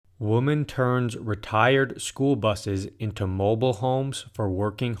Woman turns retired school buses into mobile homes for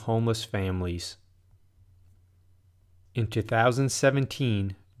working homeless families. In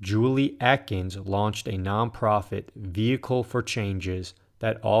 2017, Julie Atkins launched a nonprofit Vehicle for Changes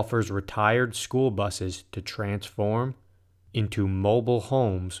that offers retired school buses to transform into mobile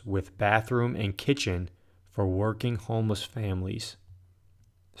homes with bathroom and kitchen for working homeless families.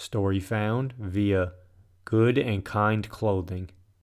 Story found via Good and Kind Clothing.